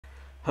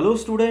Hello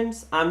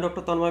students, I am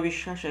Dr. Tanmoy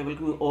Biswas. I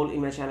welcome you all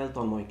in my channel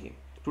tanmoyChem.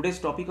 Today's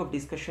topic of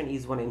discussion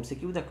is one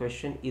MCQ. The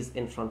question is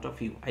in front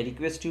of you. I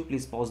request you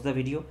please pause the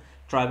video,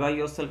 try by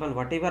yourself, and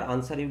whatever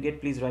answer you get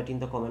please write in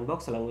the comment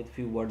box along with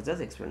few words as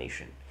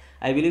explanation.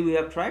 I believe we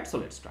have tried, so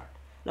let's start.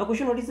 Now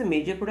question, what is the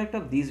major product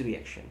of this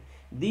reaction?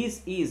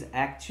 This is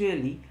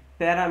actually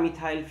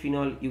paramethyl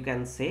phenol, you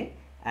can say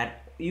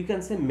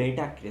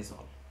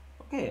meta-cresol.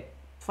 Okay,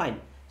 fine.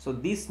 So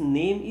this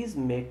name is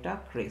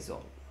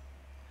meta-cresol.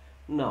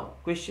 Now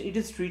question, it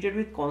is treated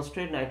with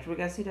concentrated nitric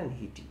acid and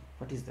heating.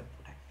 What is the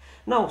product?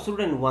 Now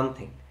student, one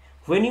thing,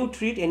 when you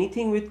treat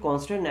anything with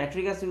concentrated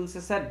nitric acid, you will say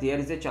sir there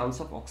is a chance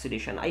of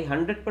oxidation. I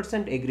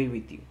 100% agree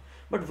with you,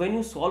 but when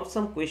you solve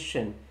some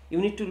question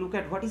you need to look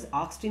at what is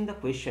asked in the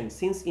question.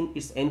 Since in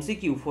its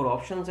MCQ 4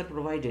 options are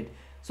provided,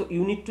 so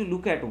you need to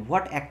look at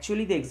what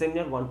actually the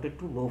examiner wanted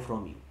to know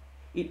from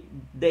you.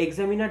 The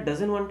examiner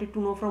doesn't wanted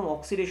to know from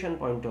oxidation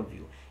point of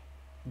view.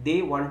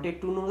 They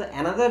wanted to know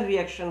another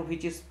reaction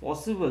which is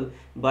possible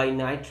by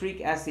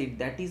nitric acid,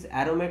 that is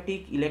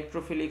aromatic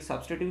electrophilic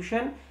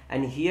substitution,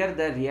 and here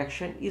the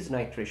reaction is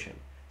nitration.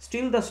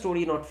 Still the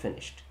story not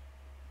finished.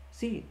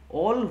 See,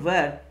 all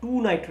were two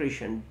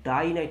nitration,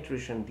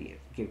 dinitration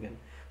given.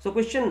 So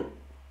question,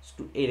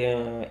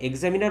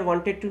 examiner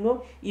wanted to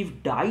know if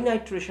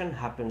dinitration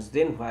happens,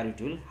 then where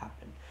it will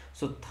happen.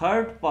 So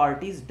third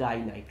part is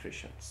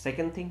dinitration.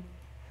 Second thing,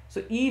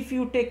 so if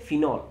you take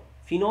phenol,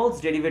 phenol's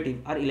derivative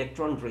are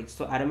electron rich,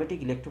 so aromatic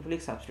electrophilic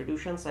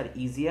substitutions are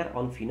easier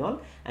on phenol,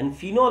 and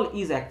phenol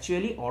is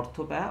actually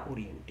ortho-para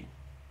orienting.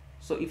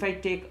 So if I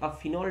take a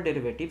phenol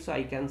derivative, so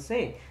I can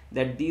say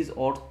that these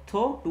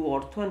ortho to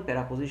ortho and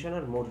para position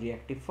are more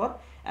reactive for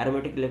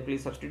aromatic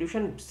electrophilic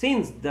substitution,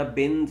 since the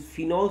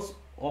phenol's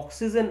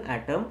oxygen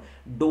atom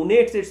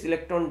donates its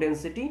electron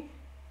density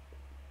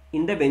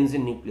in the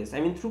benzene nucleus,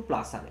 I mean through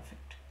plus I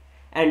effect.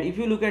 And if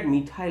you look at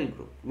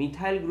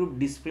methyl group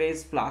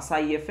displays plus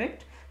I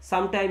effect.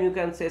 Sometime you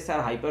can say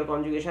sir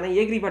hyperconjugation, I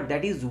agree, but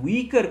that is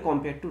weaker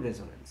compared to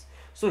resonance.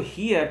 So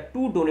here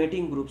two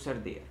donating groups are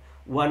there.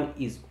 One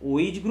is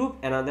OH group,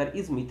 another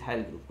is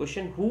methyl group.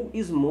 Question, who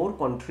is more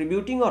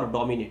contributing or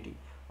dominating?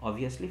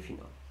 Obviously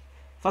phenol.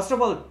 First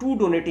of all, two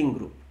donating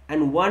group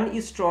and one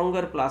is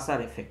stronger plus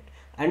R effect,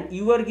 and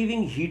you are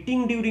giving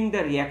heating during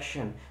the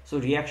reaction, so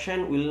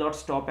reaction will not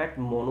stop at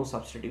mono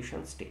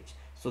substitution stage.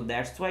 So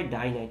that's why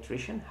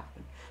dinitration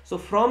happened. So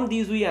from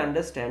these we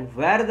understand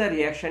where the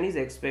reaction is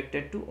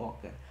expected to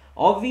occur.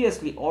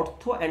 Obviously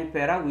ortho and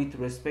para with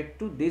respect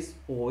to this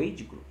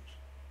OH groups.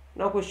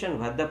 Now question,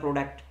 what the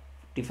product?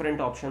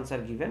 Different options are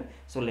given.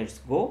 So let's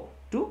go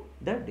to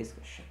the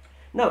discussion.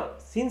 Now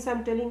since I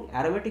am telling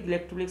aromatic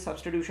electrophilic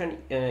substitution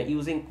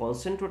using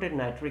concentrated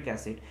nitric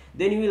acid,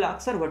 then you will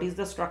ask sir what is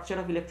the structure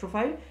of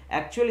electrophile?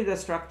 Actually the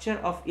structure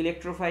of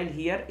electrophile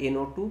here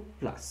NO2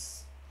 plus.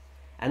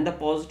 And the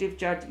positive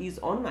charge is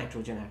on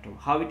nitrogen atom.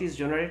 How it is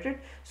generated?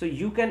 So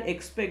you can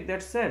expect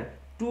that sir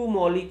two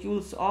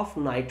molecules of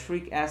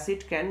nitric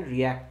acid can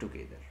react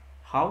together.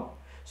 How?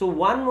 So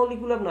one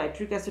molecule of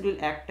nitric acid will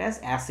act as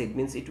acid,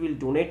 means it will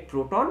donate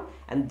proton,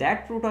 and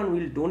that proton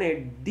will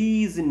donate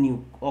these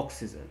new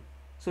oxygen.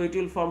 So it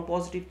will form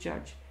positive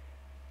charge.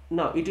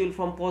 Now it will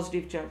form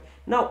positive charge.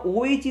 Now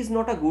OH is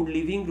not a good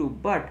leaving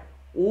group, but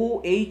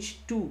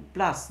OH2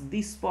 plus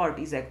this part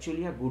is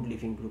actually a good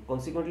leaving group.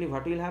 Consequently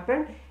what will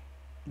happen?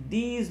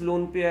 These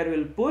lone pair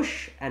will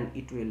push and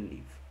it will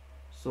leave.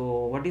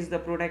 So what is the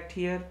product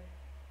here?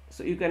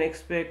 So you can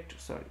expect,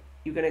 sir,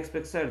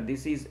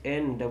 this is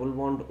N double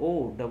bond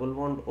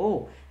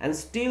O, and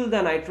still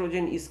the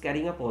nitrogen is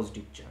carrying a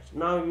positive charge.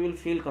 Now you will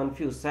feel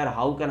confused, sir,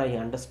 how can I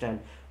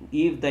understand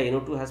if the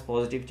NO2 has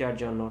positive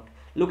charge or not?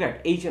 Look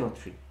at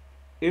HNO3.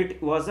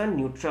 It was a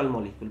neutral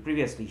molecule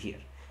previously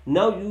here.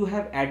 Now you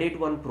have added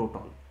one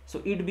proton,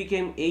 so it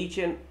became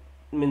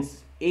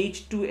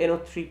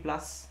H2NO3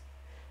 plus.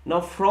 Now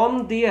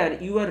from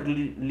there you are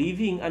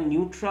leaving a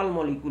neutral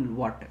molecule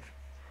water.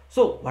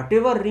 So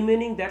whatever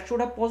remaining, that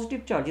should have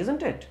positive charge,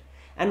 isn't it?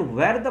 And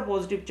where the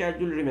positive charge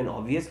will remain?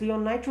 Obviously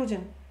on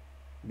nitrogen,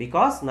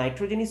 because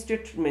nitrogen is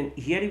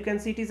here you can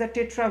see it is a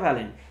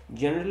tetravalent.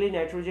 Generally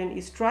nitrogen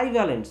is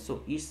trivalent,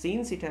 so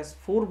since it has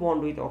 4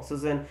 bonds with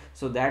oxygen,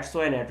 so that's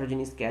why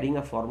nitrogen is carrying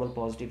a formal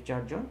positive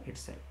charge on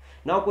itself.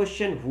 Now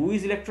question, who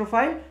is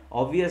electrophile?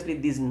 Obviously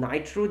this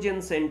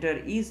nitrogen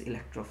center is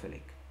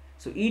electrophilic.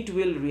 So it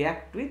will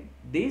react with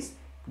this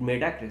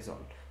meta-cresol.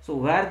 So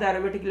where the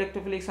aromatic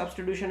electrophilic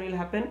substitution will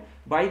happen?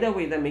 By the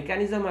way, the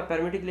mechanism of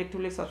aromatic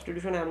electrophilic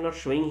substitution I am not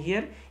showing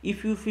here.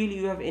 If you feel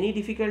you have any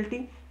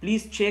difficulty,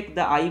 please check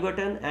the I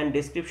button and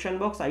description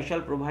box. I shall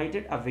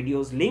provide a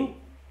video's link.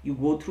 You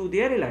go through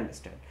there, you'll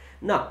understand.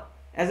 Now,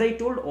 as I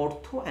told,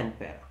 ortho and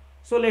para.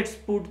 So let's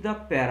put the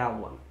para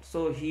one.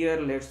 So here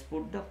let's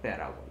put the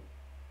para one.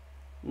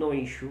 No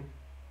issue.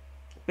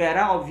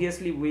 Para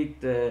obviously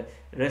with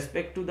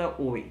respect to the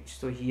OH.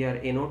 So here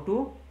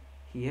NO2,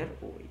 here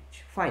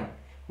OH. Fine.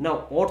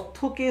 Now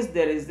ortho case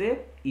there is a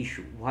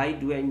issue. Why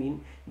do I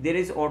mean? There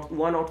is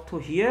one ortho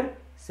here,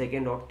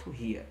 second ortho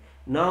here.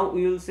 Now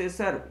we will say,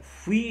 sir,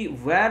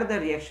 where the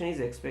reaction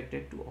is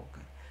expected to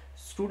occur.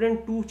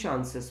 Student, two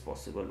chances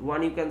possible.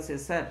 One, you can say,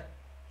 sir,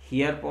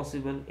 here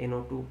possible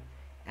NO2.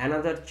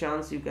 Another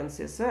chance you can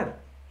say, sir,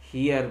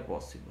 here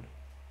possible.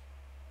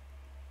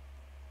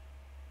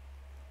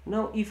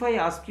 Now if I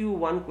ask you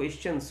one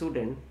question,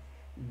 student,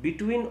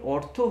 between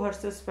ortho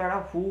versus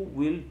para, who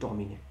will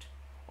dominate?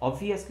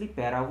 Obviously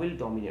para will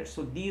dominate,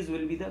 so these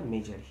will be the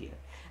major here,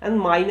 and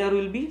minor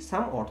will be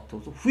some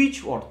ortho. So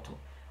which ortho?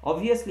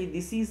 Obviously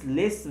this is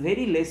less,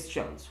 very less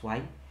chance.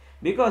 Why?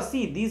 Because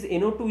see, this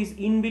NO2 is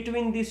in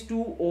between these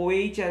two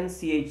OH and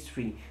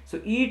CH3,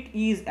 so it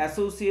is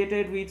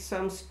associated with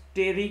some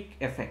steric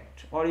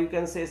effect, or you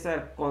can say,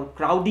 sir,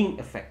 crowding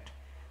effect.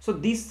 So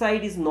this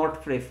side is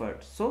not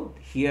preferred, so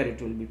here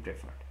it will be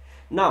preferred.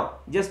 Now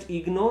just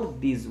ignore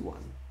this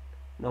one.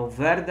 Now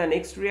where the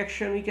next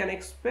reaction we can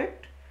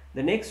expect?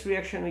 The next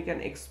reaction we can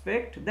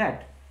expect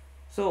that,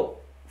 so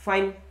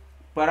fine,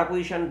 para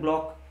position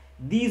block,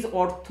 this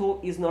ortho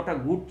is not a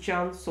good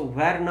chance. So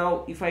where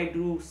now if I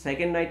do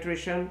second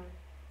nitration,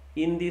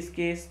 in this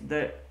case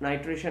the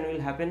nitration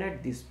will happen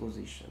at this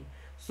position.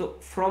 So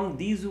from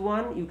this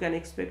one you can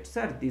expect,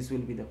 sir, this will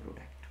be the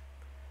product.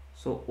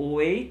 So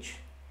OH,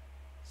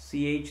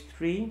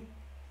 CH3,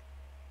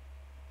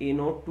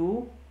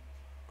 NO2,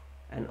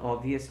 and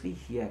obviously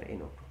here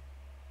NO2.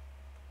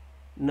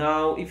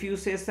 Now if you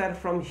say, sir,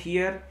 from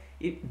here,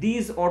 if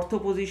this ortho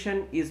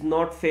position is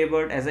not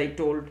favored, as I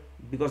told,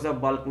 because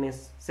of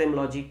bulkness, same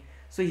logic,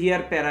 so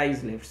here para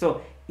is left.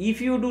 So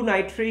if you do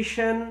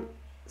nitration,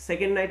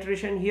 second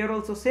nitration, here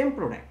also same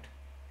product.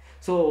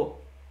 So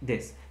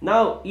this,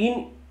 now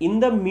in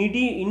the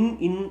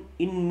middle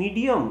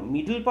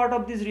part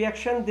of this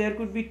reaction, there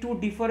could be two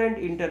different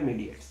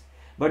intermediates,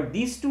 but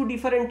these two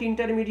different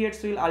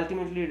intermediates will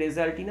ultimately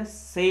result in a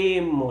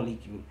same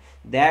molecule.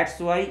 That's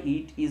why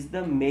it is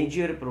the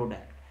major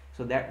product.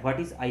 So that what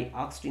is I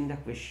asked in the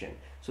question.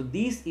 So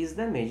this is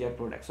the major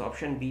product. So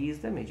option B is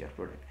the major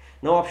product.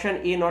 Now option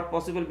A not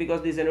possible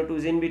because this NO2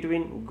 is in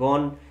between,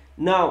 gone.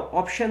 Now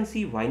option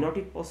C, why not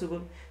it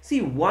possible?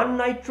 See, one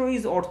nitro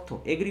is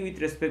ortho, agree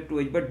with respect to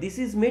H, but this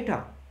is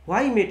meta.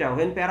 Why meta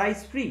when para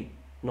is free?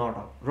 Not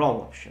a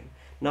wrong option.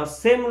 Now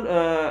same,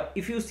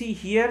 if you see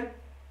here,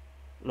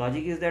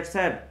 logic is that,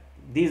 sir,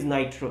 this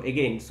nitro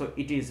again, so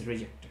it is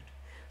rejected.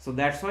 So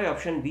that's why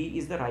option B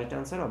is the right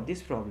answer of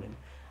this problem.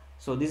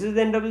 So this is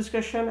the end of the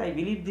discussion. I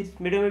believe this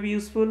video may be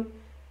useful.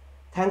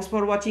 Thanks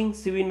for watching.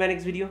 See you in my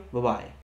next video. Bye bye.